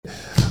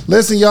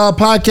Listen, y'all,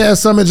 Podcast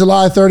Summit,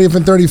 July 30th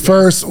and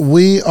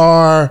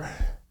 31st.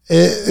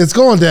 It's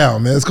going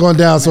down, man. It's going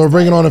down. So we're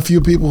bringing on a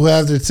few people who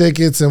have their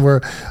tickets, and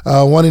we're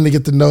wanting to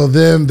get to know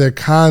them, their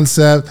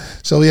concept.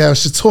 So we have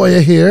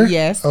Shatoya here.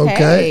 Yes. Okay.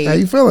 Hey. How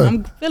you feeling?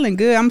 I'm feeling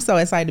good. I'm so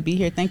excited to be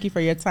here. Thank you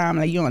for your time.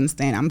 Like, you don't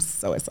understand. I'm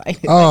so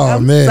excited. Oh,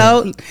 man.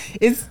 So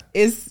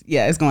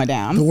it's going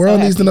down. The world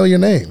needs to know your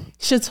name.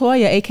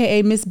 Shatoya,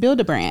 aka Miss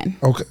Build-A-Brand.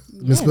 Okay.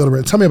 Miss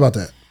Build-A-Brand. Tell me about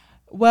that.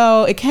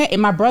 Well,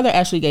 my brother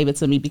actually gave it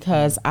to me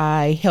because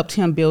I helped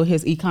him build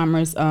his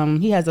e-commerce.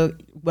 He has a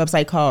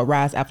website called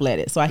Rise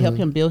Athletics. So I helped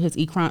him build his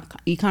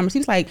e-commerce. He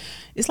was like,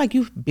 it's like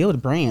you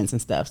build brands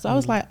and stuff. So I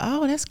was like,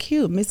 oh, that's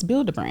cute. Miss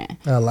Build-A-Brand.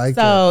 I like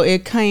that. So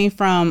it came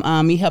from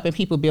me helping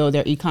people build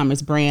their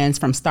e-commerce brands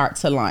from start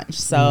to launch.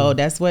 So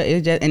that's what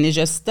it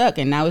just stuck.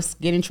 And now it's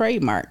getting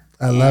trademarked.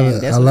 I love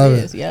it. That's I love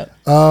it. Yep.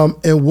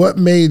 And what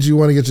made you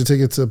want to get your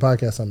ticket to the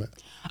Podcast Summit?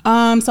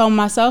 So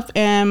myself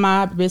and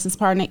my business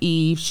partner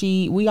Eve,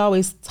 we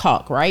always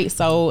talk, right?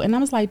 So, and I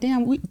was like,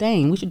 we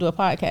should do a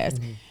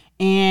podcast.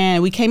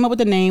 And we came up with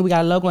the name, we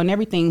got a logo and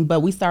everything,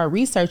 but we started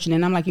researching,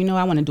 and I'm like,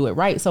 I want to do it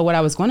right. So what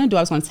I was going to do, I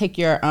was going to take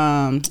your,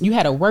 you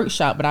had a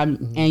workshop, but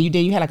and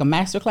you had like a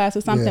master class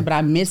or something, but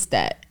I missed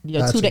that. It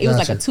was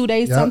like a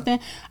 2-day something.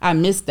 I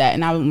missed that.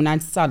 And when I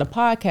saw the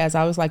podcast,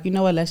 I was like,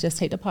 let's just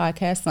take the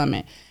Podcast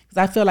Summit.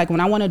 Because I feel like when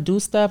I want to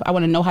do stuff, I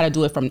want to know how to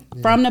do it from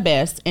the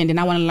best, and then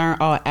I want to learn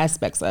all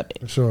aspects of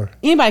it. Sure.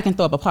 Anybody can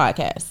throw up a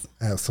podcast.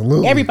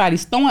 Absolutely.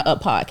 Everybody's throwing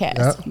up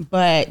podcasts,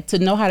 but to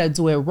know how to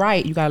do it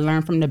right, you got to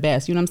learn from the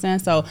best. You know what I'm saying?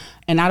 So,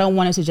 and I don't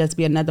want it to just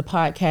be another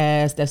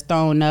podcast that's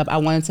thrown up. I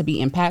want it to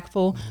be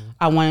impactful.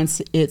 I want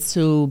it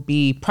to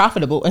be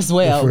profitable as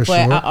well.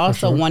 But I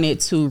also want it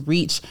to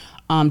reach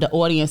the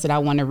audience that I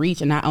want to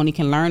reach, and I only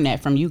can learn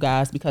that from you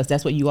guys because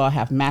that's what you all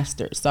have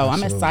mastered. So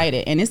I'm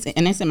excited, and it's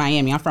in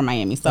Miami. I'm from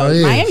Miami, so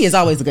Miami is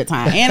always a good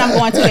time. And I'm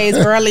going 2 days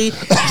early,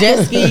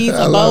 jet skis,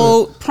 a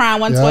boat,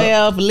 Prime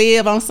 112,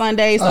 live on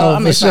Sunday. So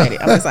I'm excited.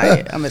 Sure.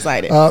 I'm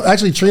excited.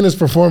 Actually, Trina's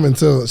performing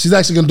too. She's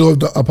actually going to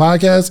do a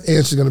podcast,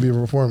 and she's going to be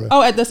performing.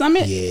 Oh, at the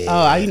summit? Yeah.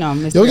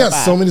 Oh, we got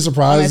so many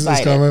surprises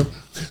that's coming.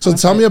 So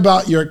tell me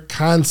about your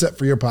concept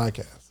for your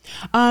podcast.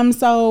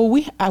 So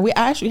we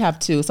actually have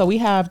two. So we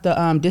have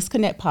the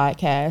Disconnect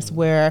podcast,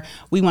 where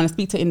we want to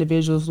speak to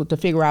individuals to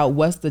figure out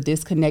what's the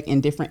disconnect in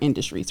different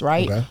industries,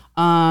 right? Okay.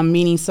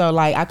 Meaning, so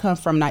like I come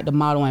from like the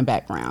modeling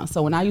background.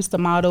 So when I used to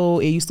model,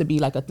 it used to be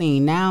like a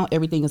thing. Now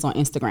everything is on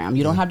Instagram.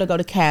 You don't have to go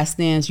to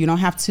castings. You don't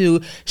have to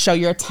show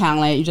your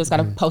talent. You just got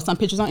to post some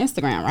pictures on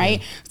Instagram,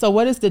 right? So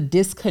what is the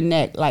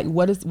disconnect? Like,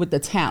 what is with the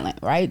talent,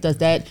 right? Does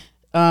that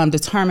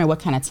determine what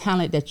kind of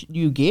talent that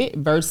you get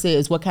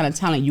versus what kind of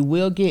talent you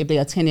will get if they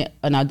attended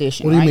an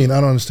audition? What do you mean?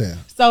 I don't understand.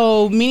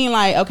 So meaning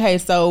like, okay,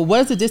 so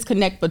what is the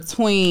disconnect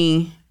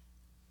between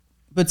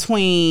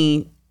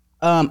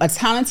a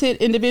talented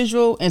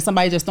individual and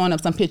somebody just throwing up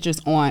some pictures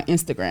on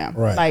Instagram,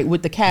 right? Like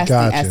with the casting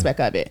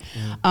aspect of it.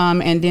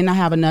 And then I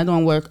have another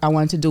one where I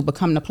wanted to do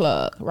Become the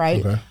Plug,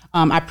 right? Okay.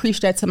 I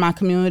preach that to my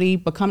community,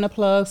 become the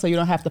plug, so you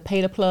don't have to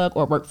pay the plug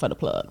or work for the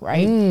plug,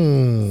 right?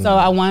 So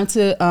I wanted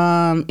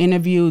to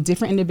interview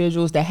different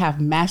individuals that have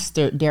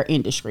mastered their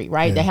industry,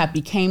 right? That have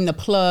became the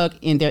plug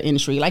in their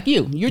industry, like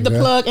you. You're the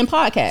plug in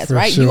podcasts,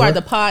 right? Sure. You are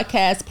the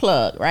podcast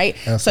plug, right?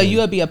 Absolutely. So you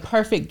would be a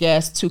perfect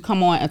guest to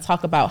come on and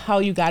talk about how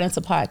you got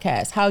into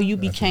podcasts, how you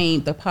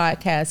became the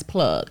podcast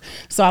plug.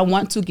 So I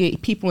want to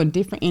get people in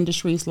different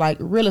industries like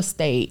real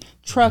estate,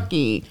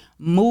 trucking,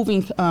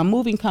 moving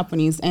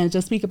companies, and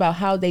just speak about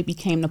how they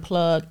became the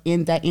plug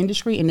in that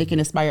industry, and they can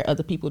inspire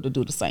other people to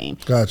do the same.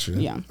 Gotcha.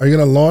 Yeah. Are you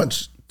going to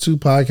launch 2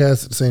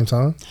 podcasts at the same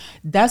time?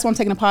 That's why I'm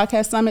taking a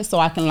podcast summit, so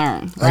I can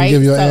learn. Right? I can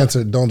give you an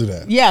answer. Don't do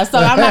that. Yeah. So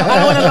I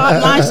don't want to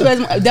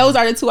launch 2. Those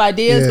are the 2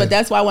 ideas, but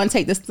that's why I want to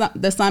take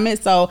the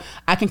summit, so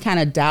I can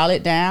kind of dial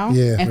it down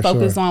and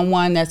focus on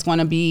one that's going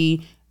to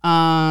be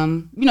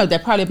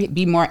that probably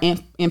be more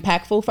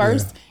impactful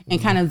first,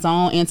 and kind of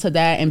zone into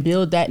that and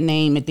build that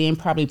name, and then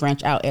probably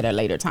branch out at a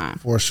later time.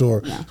 For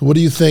sure. Yeah. So what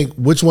do you think?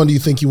 Which one do you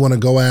think you want to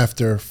go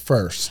after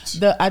first?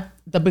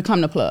 The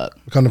Become the Plug.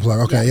 Become the Plug.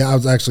 Okay. Yeah, I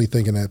was actually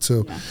thinking that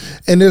too. Yeah.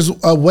 And there's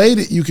a way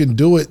that you can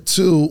do it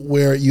too,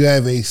 where you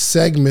have a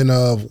segment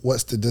of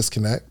what's the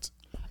disconnect.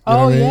 You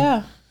know what I mean?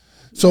 Yeah.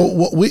 So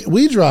what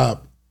we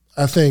drop,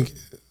 I think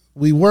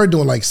we were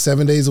doing like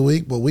 7 days a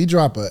week, but we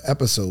drop an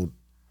episode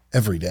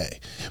every day,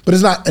 but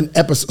it's not an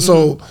episode.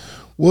 So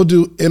we'll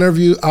do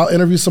I'll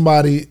interview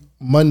somebody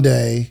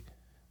Monday,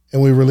 and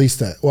we release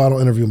that. Well, I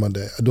don't interview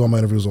Monday. I do all my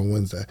interviews on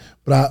Wednesday,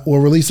 but we'll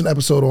release an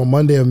episode on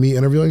Monday of me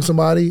interviewing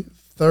somebody.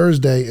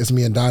 Thursday is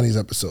me and Donnie's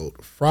episode.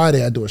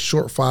 Friday, I do a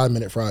short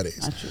 5-minute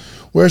Fridays,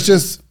 where it's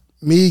just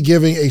me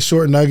giving a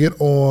short nugget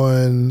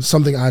on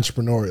something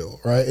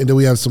entrepreneurial, right? And then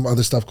we have some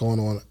other stuff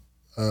going on,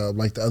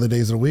 like the other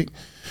days of the week.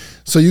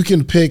 So you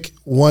can pick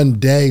one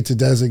day to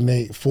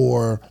designate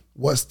for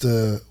what's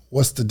the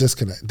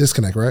disconnect?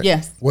 Disconnect, right?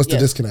 Yes. What's the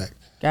disconnect?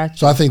 Gotcha.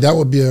 So I think that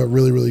would be a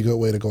really, really good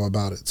way to go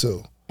about it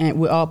too.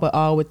 And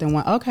all within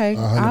one. Okay.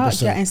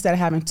 Instead of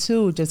having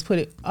 2, just put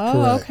it. Oh,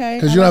 correct. Okay.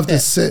 Because you don't have to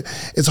sit.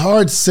 It's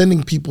hard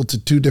sending people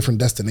to 2 different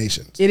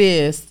destinations. It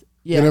is.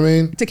 Yeah. You know what I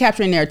mean? To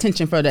capturing their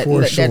attention for that.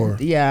 For sure.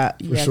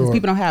 Because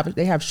people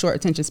they have short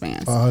attention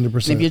spans.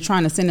 100%. If you're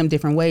trying to send them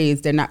different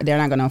ways,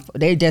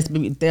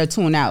 they'll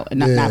tune out and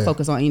not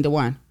focus on either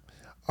one.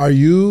 Are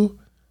you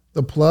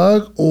the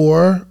plug,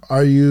 or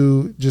are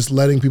you just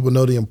letting people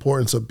know the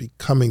importance of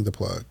becoming the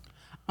plug?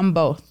 I'm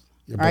both.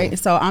 Right.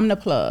 So I'm the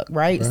plug.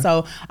 Right. Okay.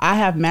 So I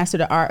have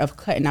mastered the art of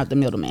cutting out the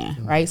middleman.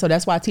 Mm-hmm. Right. So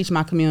that's why I teach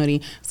my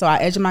community. So I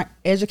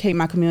educate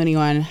my community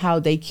on how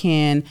they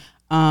can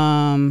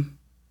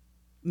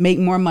make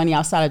more money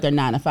outside of their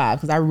 9 to 5.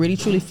 Because I really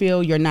truly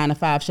feel your 9 to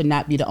 5 should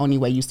not be the only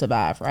way you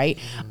survive. Right.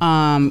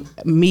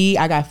 Mm-hmm.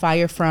 I got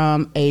fired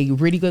from a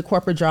really good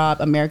corporate job,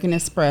 American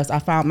Express. I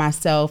found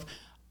myself.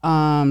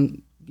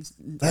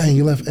 Dang,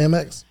 you left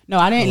Amex? No,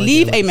 I didn't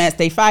leave Amex.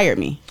 They fired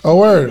me. Oh,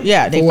 word?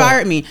 Yeah, they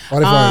fired me. Why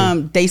they fired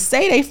you? They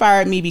say they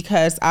fired me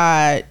because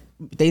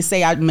they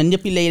say I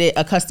manipulated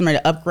a customer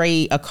to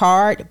upgrade a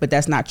card, but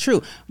that's not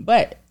true.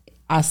 But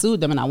I sued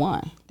them and I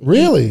won.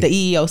 Really?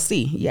 The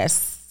EEOC,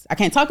 yes. I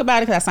can't talk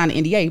about it because I signed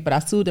an NDA, but I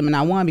sued them and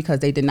I won because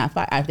they did not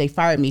fire. They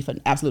fired me for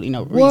absolutely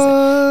no reason.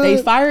 What? They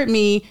fired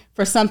me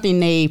for something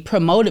they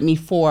promoted me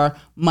for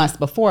months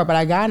before, but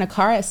I got in a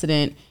car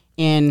accident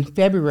in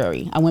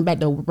February. I went back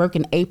to work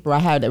in April. I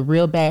had a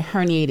real bad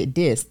herniated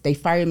disc. They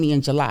fired me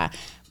in July.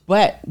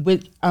 But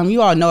with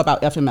you all know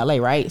about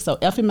FMLA, right? So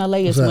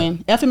FMLA is when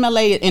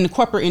FMLA in the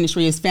corporate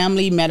industry is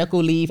family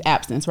medical leave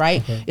absence,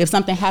 right? Okay. If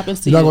something happens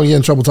to you, you're not going to get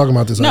in trouble talking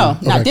about this. No,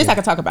 not this. I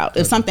can talk about.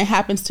 If something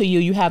happens to you,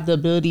 you have the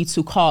ability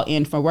to call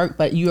in for work,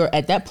 but you're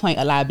at that point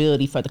a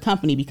liability for the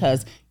company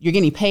because you're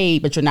getting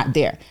paid, but you're not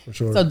there. For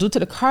sure. So due to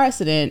the car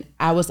accident,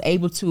 I was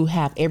able to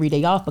have every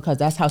day off because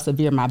that's how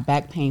severe my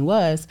back pain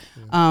was.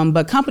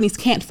 But companies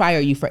can't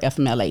fire you for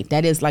FMLA.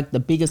 That is like the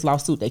biggest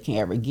lawsuit they can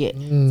ever get.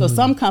 So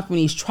some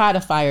companies try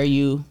to fire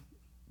you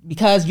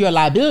because you're a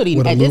liability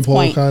at this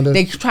point. Kinda?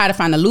 They try to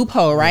find a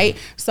loophole, right?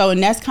 So,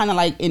 and that's kind of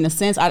like, in a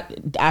sense, I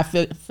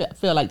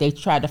feel like they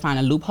tried to find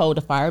a loophole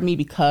to fire me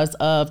because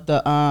of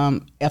the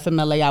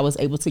FMLA I was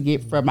able to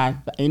get for my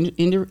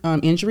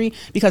injury,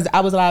 because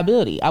I was a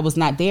liability. I was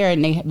not there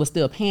and they were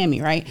still paying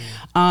me, right?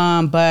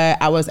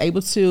 But I was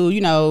able to,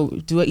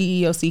 do an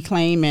EEOC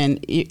claim,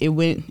 and it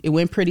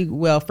went pretty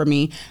well for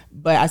me.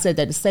 But I said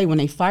that to say, when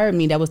they fired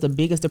me, that was the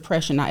biggest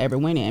depression I ever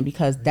went in,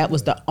 because that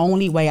was the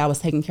only way I was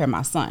taking care of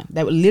my son.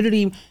 That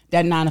literally,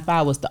 that 9 to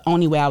 5 was the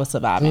only way I was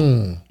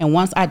surviving. And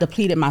once I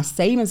depleted my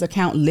savings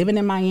account, living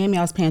in Miami,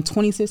 I was paying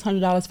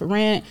 $2,600 for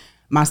rent.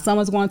 My son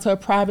was going to a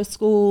private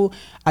school.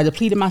 I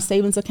depleted my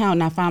savings account,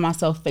 and I found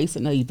myself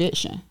facing an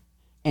eviction.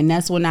 And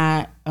that's when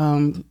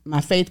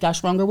my faith got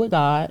stronger with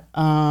God,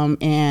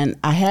 and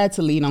I had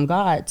to lean on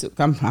God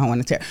I don't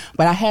want to tear,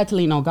 but I had to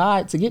lean on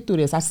God to get through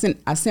this. I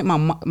sent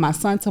my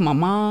son to my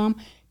mom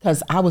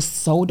because I was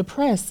so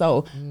depressed.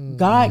 So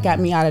God got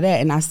me out of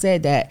that, and I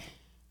said that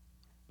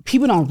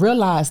people don't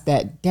realize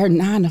that their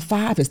 9 to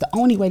 5 is the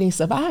only way they're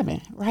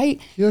surviving,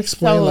 right? You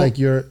explain like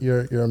your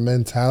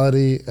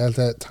mentality at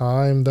that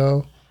time,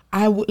 though.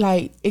 I would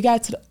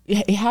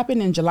it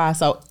happened in July.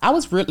 So I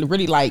was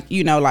really like,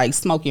 like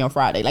Smokey on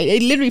Friday. Like, they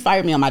literally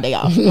fired me on my day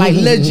off. Like,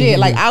 legit.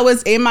 Like, I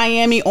was in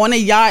Miami on a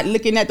yacht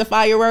looking at the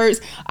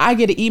fireworks. I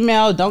get an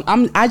email.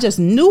 I just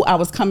knew I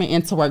was coming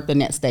into work the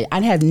next day.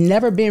 I had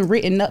never been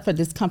written up for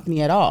this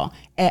company at all.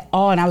 And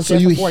I was there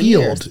for 4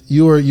 years.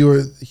 You were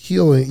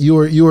healing. You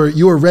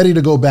were ready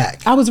to go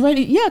back. I was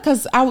ready. Yeah.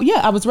 Cause I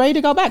was ready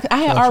to go back. I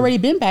had already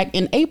been back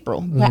in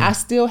April, but I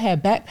still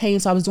had back pain.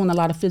 So I was doing a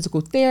lot of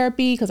physical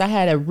therapy because I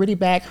had a really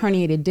bad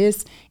herniated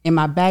disc in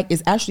my back.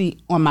 Is actually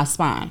on my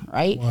spine.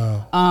 Right.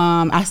 Wow.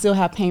 I still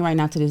have pain right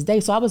now to this day.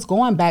 So I was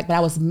going back, but I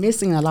was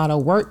missing a lot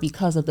of work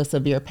because of the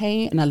severe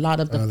pain, and a lot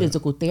of the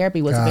physical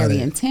therapy was very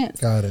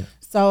intense. Got it.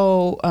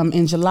 So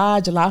in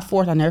July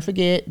 4th, I'll never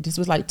forget, this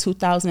was like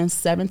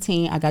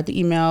 2017, I got the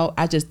email.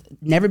 I just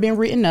never been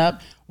written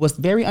up, was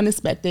very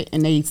unexpected,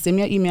 and they sent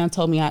me an email and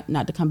told me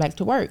not to come back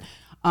to work.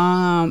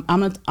 I'm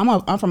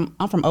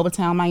from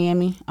Overtown,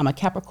 Miami. I'm a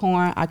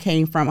Capricorn. I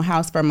came from a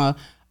house from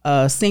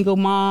a single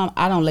mom.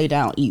 I don't lay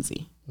down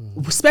easy,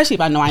 especially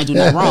if I know I ain't do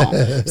nothing wrong.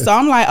 So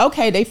I'm like,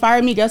 okay, they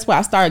fired me. Guess what?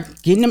 I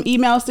started getting them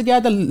emails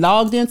together,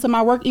 logged into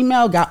my work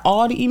email, got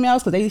all the emails,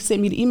 because they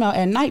sent me the email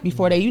at night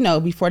before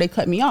they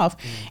cut me off.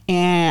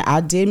 And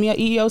I did me an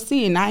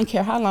EEOC, and I didn't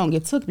care how long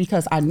it took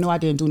because I know I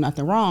didn't do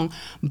nothing wrong.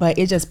 But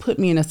it just put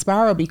me in a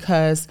spiral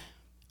because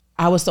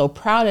I was so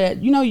proud that,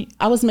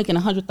 I was making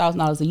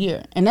 $100,000 a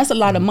year. And that's a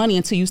lot of money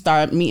until you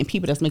start meeting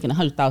people that's making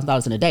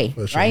 $100,000 in a day,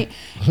 sure. Right?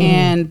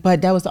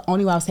 But that was the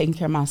only way I was taking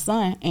care of my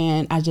son.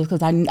 And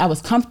because I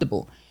was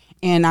comfortable.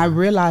 And I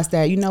realized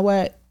that, you know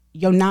what?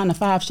 Your 9 to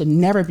 5 should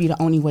never be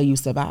the only way you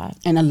survive.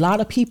 And a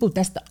lot of people,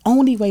 that's the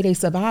only way they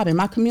survive. In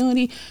my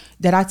community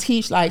that I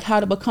teach, like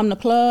how to become the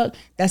plug,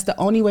 that's the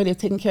only way they're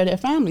taking care of their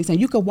families. And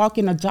you could walk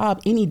in a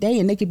job any day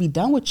and they could be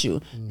done with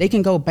you. They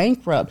can go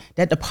bankrupt.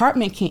 That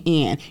department can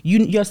end.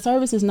 Your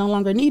service is no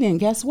longer needed. And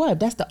guess what?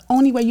 That's the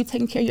only way you're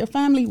taking care of your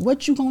family.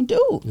 What you gonna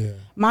do? Yeah.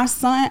 My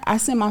son, I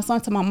sent my son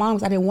to my mom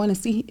because I didn't want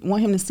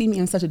him to see me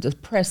in such a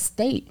depressed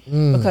state,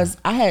 because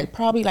I had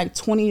probably like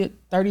 20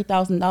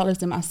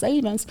 $30,000 in my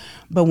savings.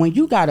 But when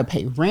you got to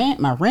pay rent,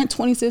 my rent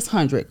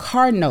 $2,600,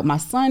 car note, my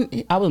son,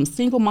 I was a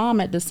single mom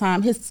at this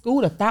time, his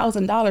school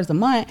 $1,000 a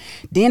month,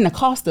 then the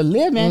cost of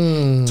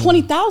living,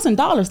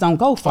 $20,000 don't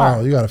go far.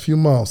 Oh, you got a few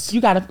months.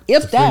 You got to,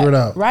 if that, figure it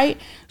out. Right?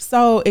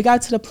 So it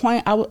got to the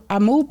point, I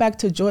moved back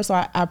to Georgia,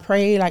 so I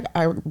prayed, like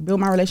I built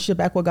my relationship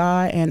back with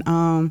God, and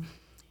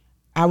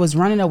I was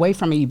running away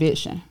from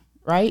eviction.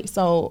 Right.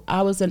 So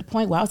I was at a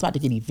point where I was about to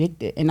get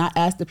evicted. And I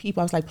asked the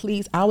people, I was like,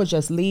 please, I would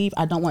just leave.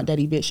 I don't want that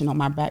eviction on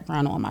my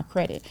background or on my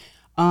credit.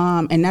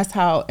 And that's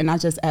how, and I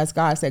just asked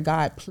God, I said,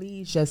 God,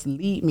 please just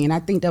lead me. And I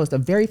think that was the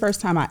very first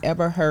time I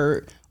ever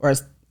heard or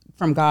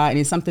from God.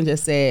 And something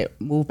just said,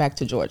 move back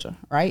to Georgia.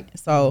 Right.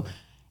 So,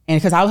 and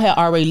because I had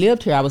already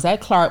lived here, I was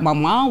at Clark. My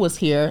mom was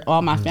here.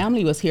 All my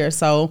family was here.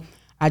 So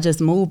I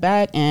just moved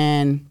back,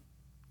 and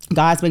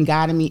God's been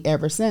guiding me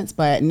ever since.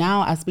 But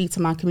now I speak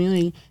to my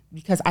community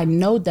because I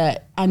know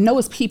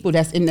it's people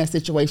that's in that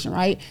situation,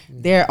 right?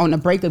 They're on the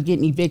break of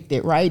getting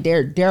evicted, right?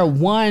 They're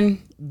one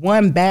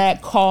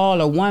bad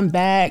call or one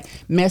bad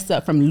mess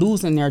up from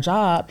losing their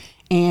job.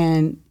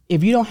 And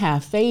if you don't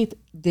have faith,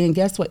 then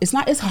guess what?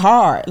 It's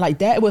hard. Like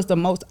that was the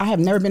most, I have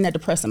never been that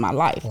depressed in my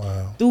life.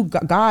 Wow. Through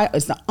God,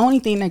 it's the only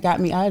thing that got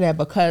me out of that,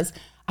 because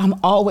I'm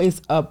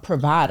always a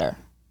provider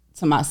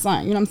to my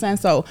son. You know what I'm saying?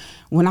 So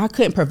when I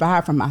couldn't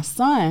provide for my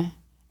son,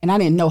 and I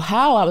didn't know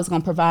how I was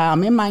going to provide.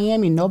 I'm in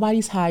Miami,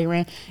 nobody's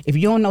hiring. If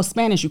you don't know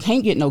Spanish, you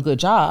can't get no good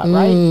job,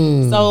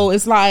 right? So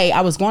it's like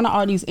I was going to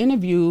all these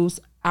interviews.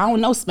 I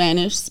don't know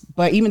Spanish,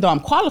 but even though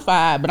I'm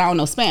qualified, but I don't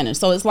know Spanish.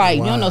 So it's like,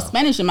 you don't know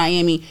Spanish in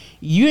Miami,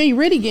 you ain't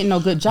really getting no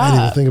good job. I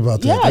didn't even think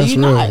about that. Yeah, you're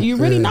not. You're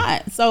really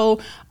not. So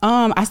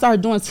I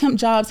started doing temp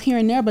jobs here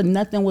and there, but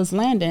nothing was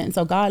landing.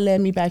 So God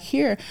led me back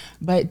here.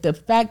 But the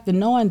fact of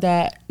knowing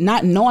that,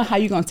 not knowing how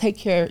you're going to take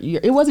care of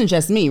it wasn't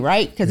just me,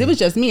 right? Because it was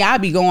just me.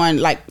 I'd be going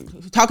like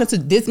talking to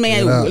this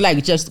man,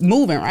 like just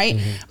moving, right?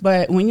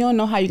 But when you don't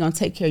know how you're going to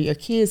take care of your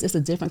kids, it's a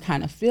different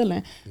kind of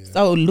feeling.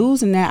 So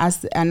losing that,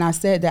 I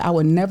said that I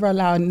would never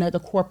allow another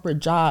corporate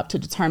job to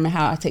determine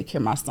how I take care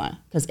of my son.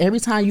 Because every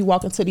time you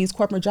walk into these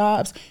corporate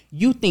jobs,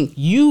 you think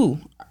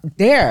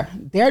they're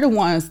the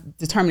ones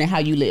determining how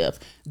you live.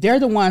 They're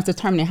the ones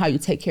determining how you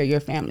take care of your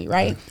family,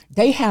 right?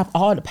 They have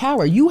all the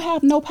power. You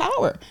have no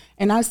power.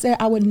 And I said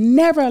I would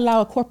never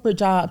allow a corporate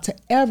job to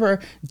ever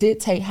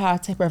dictate how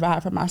I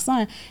provide for my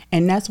son.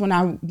 And that's when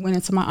I went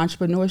into my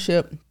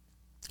entrepreneurship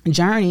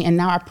journey, and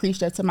now I preach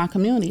that to my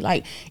community.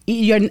 Like,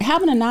 you're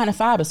having a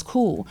 9-to-5 is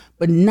cool,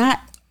 but not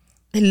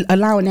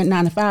allowing that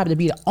 9-to-5 to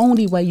be the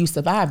only way you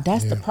survive.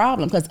 That's the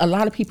problem, because a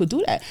lot of people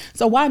do that.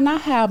 So why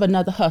not have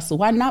another hustle?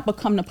 Why not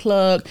become the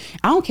plug?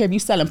 I don't care if you're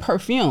selling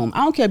perfume. I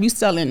don't care if you're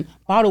selling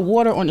bottled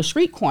water on the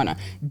street corner.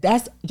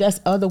 That's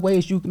just other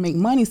ways you can make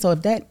money. So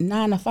if that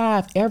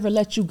 9-to-5 ever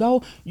lets you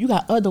go, you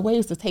got other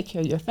ways to take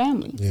care of your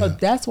family. So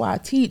that's why I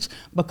teach,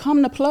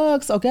 become the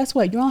plug. So guess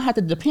what? You don't have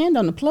to depend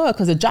on the plug,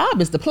 because the job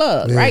is the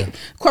plug, right?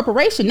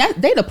 Corporation,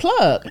 they the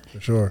plug.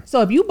 For sure. So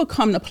if you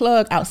become the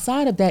plug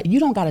outside of that, you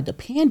don't got to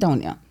depend on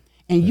them.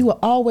 And you will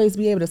always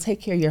be able to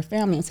take care of your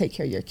family and take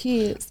care of your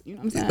kids. You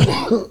know what I'm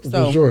saying?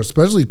 For sure.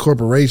 Especially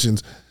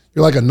corporations.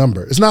 You're like a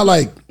number. It's not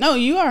like... No,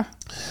 you are.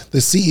 The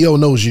CEO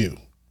knows you.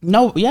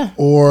 No, yeah.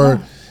 Or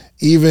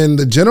even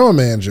the general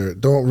manager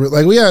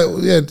like we had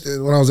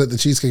when I was at the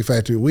Cheesecake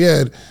Factory, we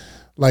had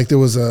like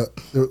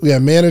we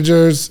had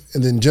managers,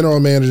 and then general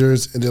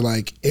managers, and then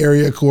like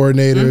area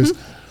coordinators.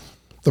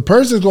 The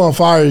person who's going to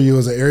fire you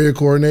as an area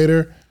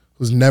coordinator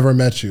who's never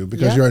met you,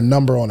 because you're a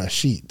number on a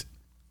sheet.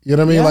 You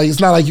know what I mean? Like,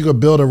 it's not like you could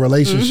build a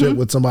relationship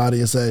with somebody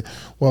and say,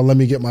 well, let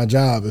me get my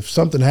job. If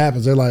something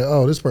happens, they're like,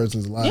 oh, this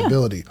person's a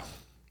liability.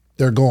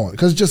 They're gone.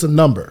 Because it's just a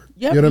number.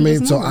 You know what I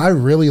mean? So I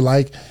really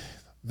like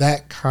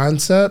that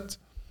concept.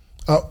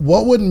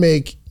 What would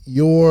make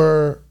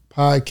your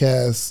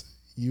podcast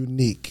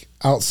unique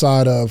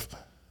outside of,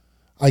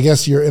 I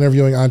guess, you're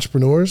interviewing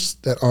entrepreneurs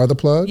that are the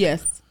plug?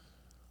 Yes.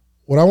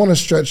 What I want to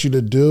stretch you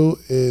to do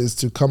is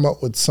to come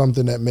up with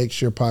something that makes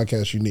your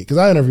podcast unique. Because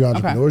I interview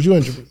entrepreneurs.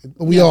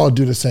 We all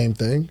do the same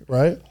thing,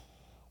 right?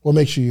 What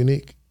makes you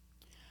unique?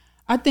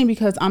 I think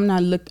because I'm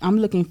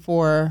looking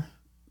for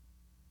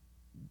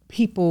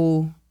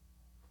people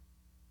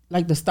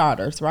like the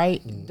starters,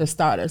 right? The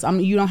starters. I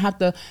mean, you don't have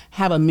to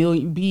have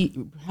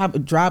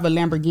drive a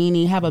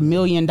Lamborghini, have $1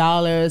 million,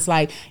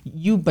 like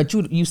but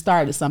you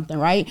started something,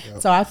 right?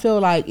 Yep. So I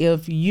feel like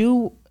if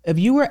you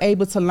were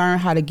able to learn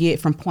how to get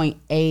from point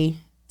A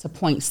to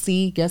point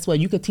C, guess what?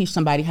 You could teach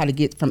somebody how to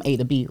get from A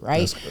to B,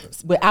 right?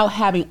 Without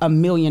having $1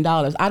 million.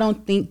 I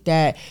don't think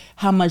that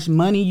how much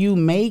money you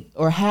make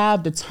or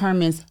have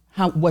determines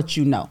what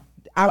you know.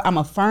 I'm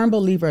a firm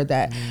believer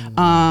that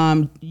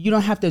you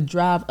don't have to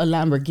drive a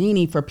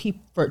Lamborghini for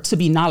people to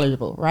be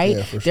knowledgeable, right?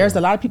 Yeah, there's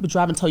a lot of people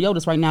driving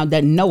Toyotas right now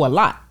that know a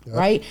lot,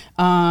 right?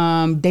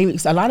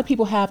 A lot of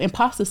people have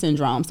imposter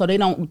syndrome, so they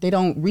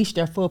don't reach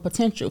their full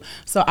potential.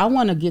 So I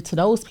want to get to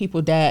those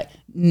people that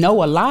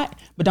know a lot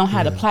but don't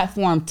have the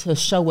platform to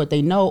show what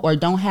they know, or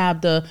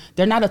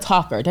they're not a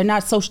talker, they're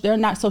not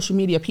social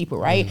media people,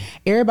 right?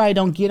 Everybody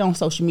don't get on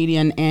social media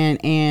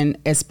and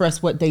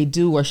express what they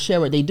do or share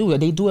what they do.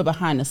 They do it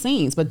behind the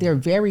scenes, but they're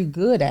very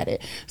good at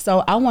it.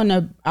 So I want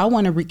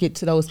to get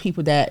to those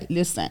people that,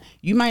 listen,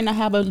 you might not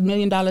have $1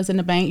 million in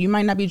the bank, you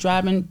might not be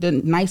driving the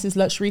nicest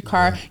luxury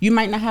car, you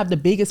might not have the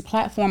biggest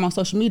platform on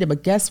social media,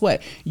 but guess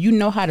what? You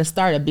know how to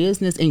start a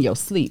business in your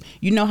sleep.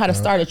 You know how to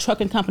start a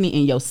trucking company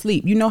in your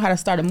sleep. You know how to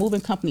start a moving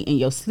company in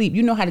your sleep.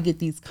 You know how to get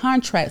these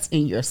contracts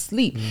in your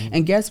sleep.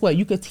 And guess what?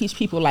 You could teach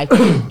people like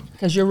you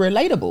because you're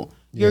relatable.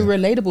 You're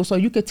relatable. So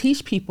you could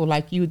teach people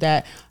like you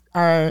that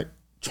are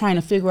trying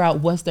to figure out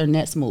what's their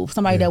next move.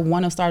 Somebody that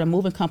want to start a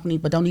moving company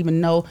but don't even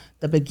know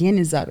the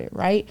beginnings of it,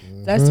 right?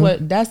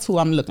 That's who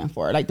I'm looking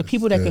for. Like the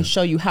people that can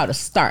show you how to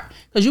start.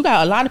 Because you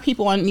got a lot of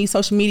people on these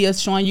social media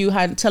showing you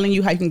telling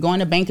you how you can go in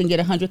the bank and get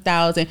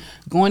 100,000,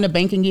 go in the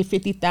bank and get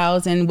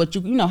 50,000, what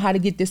you know how to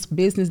get this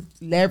business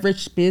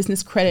leverage,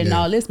 business credit and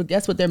all this. But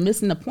guess what? They're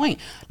missing the point.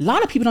 A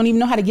lot of people don't even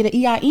know how to get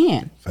an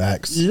EIN.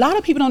 Facts. A lot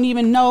of people don't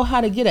even know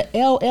how to get an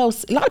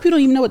LLC. A lot of people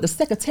don't even know what the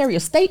Secretary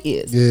of State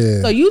is.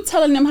 So you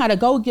telling them how to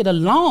go get a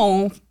loan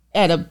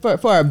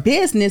for a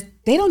business,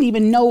 they don't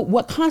even know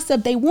what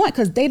concept they want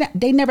because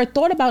they never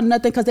thought about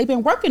nothing because they've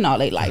been working all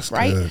their life,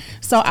 right? Good.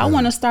 So I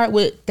want to start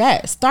with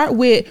that. Start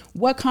with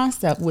what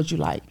concept would you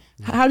like?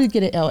 How do you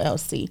get an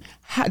LLC?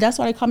 That's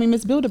why they call me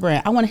Miss Builder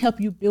Brand. I want to help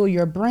you build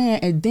your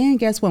brand, and then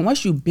guess what?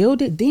 Once you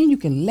build it, then you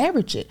can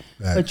leverage it.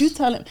 Nice. But you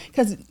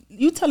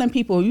tell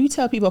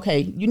people, okay,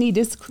 you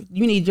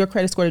need your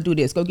credit score to do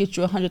this. Go get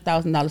you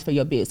 $100,000 for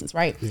your business,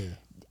 right? Yeah.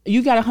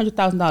 You got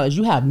 $100,000.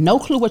 You have no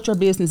clue what your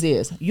business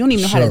is. You don't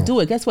even know how to do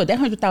it. Guess what? That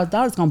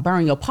 $100,000 is gonna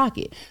burn your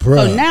pocket.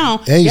 Bruh. So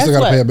now, and you still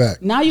gotta pay it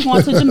back. Now you're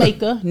going to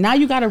Jamaica. Now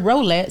you got a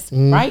Rolex,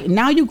 right?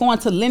 Now you're going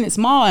to Lenox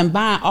Mall and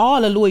buying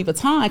all the Louis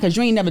Vuitton because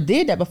you ain't never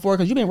did that before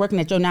because you've been working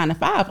at your 9 to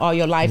 5 all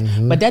your life.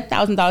 But that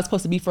 $1,000 is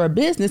supposed to be for a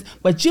business,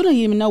 but you don't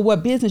even know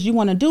what business you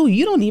want to do.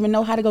 You don't even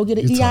know how to go get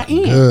an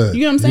EIN. Good.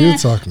 You know what I'm saying? You're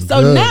talking so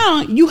good.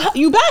 Now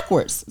you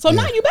backwards. So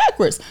now you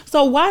backwards.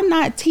 So why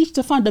not teach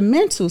the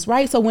fundamentals,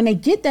 right? So when they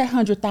get that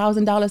 $100,000,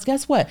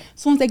 guess what? As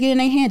soon as they get in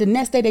their hand, the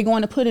next day they're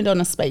going to put it on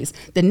a space.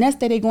 The next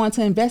day they're going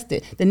to invest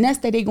it. The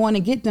next day they're going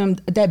to get them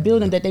that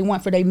building that they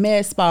want for their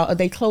med spa or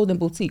their clothing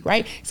boutique,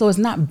 right? So it's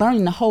not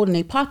burning the hole in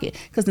their pocket.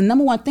 Because the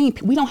number one thing,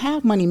 we don't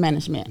have money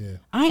management. Yeah.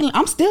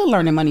 I'm still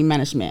learning money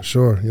management.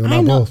 Sure, you're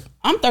not both.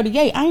 I'm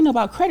 38. I ain't know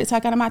about credit till I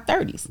got in my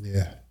 30s.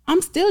 Yeah.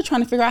 I'm still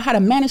trying to figure out how to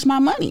manage my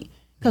money.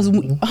 Because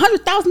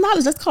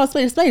 $100,000, that's called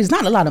spade to spade. It's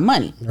not a lot of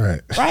money.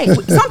 Right.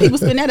 Some people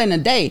spend that in a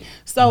day.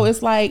 So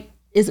it's like,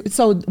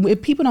 so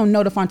if people don't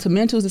know the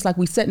fundamentals, it's like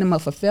we setting them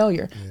up for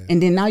failure. Yeah.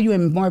 And then now you're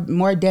in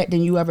more debt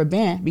than you ever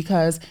been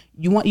because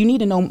you need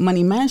to know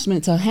money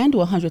management to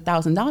handle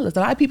 $100,000. A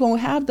lot of people don't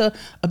have the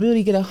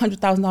ability to get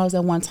 $100,000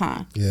 at one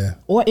time. Yeah.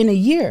 Or in a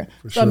year.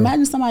 So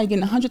imagine somebody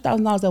getting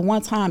 $100,000 at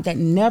one time that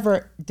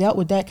never dealt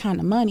with that kind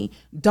of money,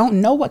 don't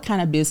know what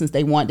kind of business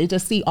they want. They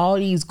just see all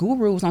these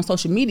gurus on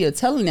social media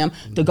telling them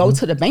to go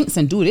to the banks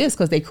and do this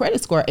because their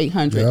credit score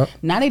 800. Yep.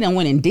 Now they done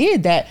went and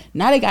did that.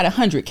 Now they got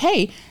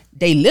 100K.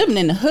 They living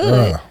in the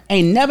hood,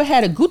 ain't never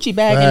had a Gucci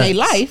bag in their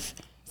life.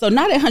 So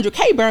now that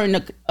 100K burning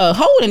a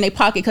hole in their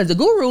pocket because the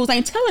gurus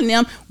ain't telling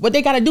them what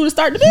they got to do to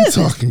start the business.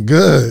 You're talking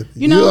good.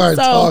 You are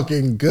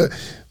talking good.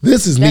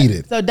 This is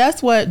needed. So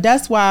that's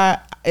why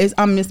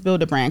I'm Miss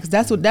Builder Brand,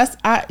 because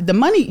the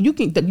money you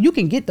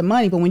can get the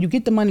money, but when you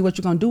get the money, what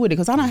you gonna do with it?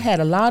 Because I done had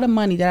a lot of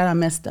money that I done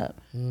messed up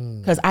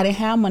because I didn't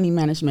have money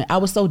management. I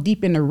was so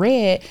deep in the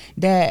red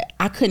that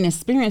I couldn't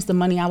experience the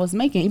money I was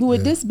making. Even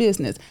with this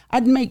business,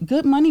 I'd make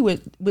good money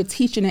with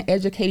teaching and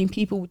educating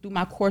people through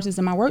my courses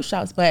and my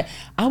workshops, but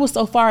I was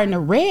so far in the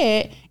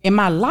red in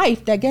my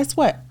life that guess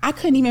what? I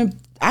couldn't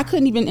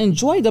even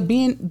enjoy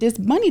this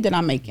money that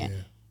I'm making. Yeah.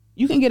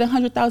 You can get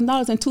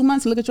 $100,000 in 2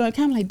 months and look at your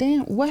account like,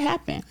 damn, what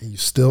happened? And you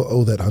still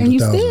owe that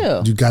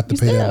 $100,000. You got to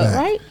pay that back.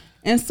 Right?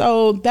 And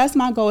so that's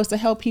my goal, is to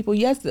help people.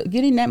 Yes,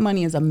 getting that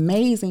money is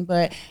amazing,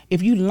 but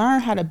if you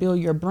learn how to build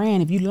your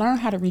brand, if you learn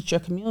how to reach your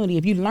community,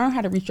 if you learn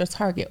how to reach your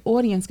target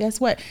audience,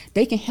 guess what?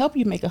 They can help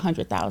you make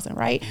 $100,000,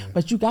 right? Yeah.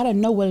 But you got to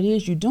know what it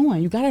is you're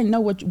doing. You got to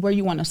know where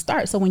you want to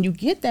start. So when you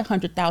get that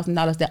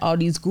 $100,000 that all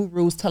these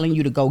gurus telling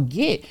you to go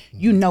get,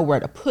 you know where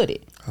to put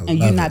it, and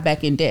you're not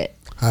back in debt.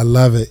 I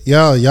love it.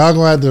 Y'all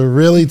gonna have to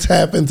really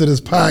tap into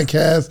this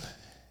podcast.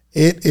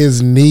 It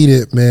is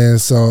needed, man.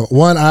 So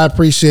I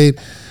appreciate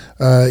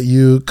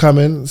you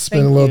coming,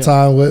 spending a little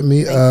time with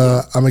me.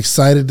 I'm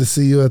excited to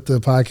see you at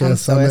the podcast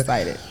summit. I'm so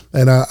excited.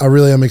 And I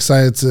really am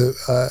excited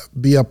to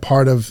be a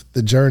part of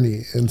the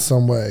journey in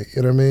some way.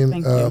 You know what I mean?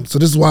 Thank you. So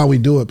this is why we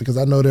do it, because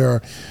I know there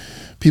are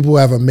people who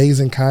have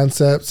amazing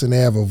concepts and they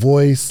have a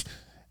voice.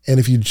 And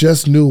if you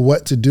just knew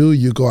what to do,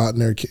 you go out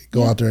there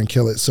and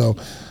kill it. So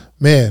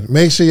Man,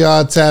 make sure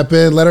y'all tap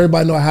in. Let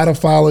everybody know how to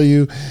follow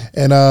you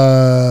and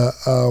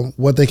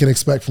what they can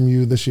expect from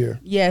you this year.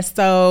 Yes,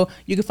 so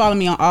you can follow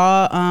me on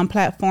all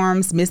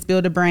platforms, Miss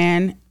Build a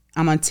Brand.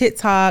 I'm on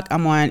TikTok.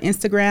 I'm on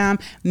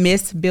Instagram,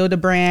 Miss Build a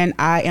Brand.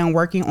 I am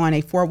working on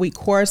a 4-week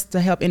course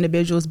to help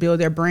individuals build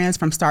their brands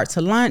from start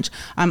to launch.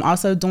 I'm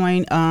also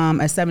doing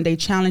a 7-day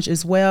challenge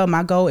as well.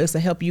 My goal is to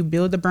help you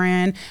build the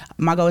brand.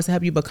 My goal is to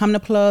help you become the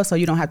plug so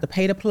you don't have to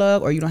pay the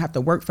plug or you don't have to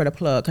work for the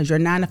plug, because your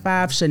 9 to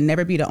 5 should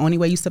never be the only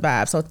way you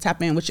survive. So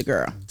tap in with your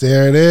girl.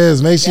 There it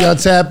is. Make sure y'all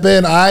tap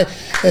in.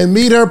 And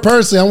meet her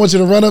personally. I want you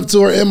to run up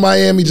to her in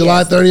Miami,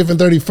 July 30th and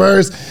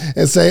 31st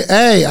and say,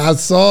 hey, I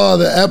saw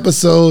the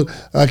episode.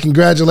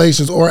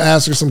 Congratulations, or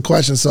ask her some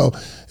questions. So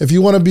if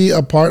you want to be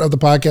a part of the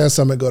Podcast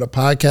Summit, go to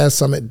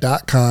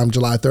podcastsummit.com,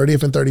 July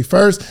 30th and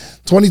 31st,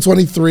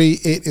 2023.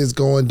 It is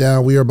going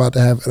down. We are about to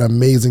have an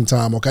amazing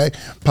time, okay?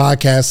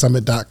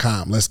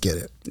 Podcastsummit.com. Let's get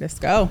it. Let's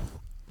go.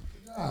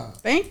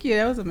 Thank you.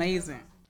 That was amazing.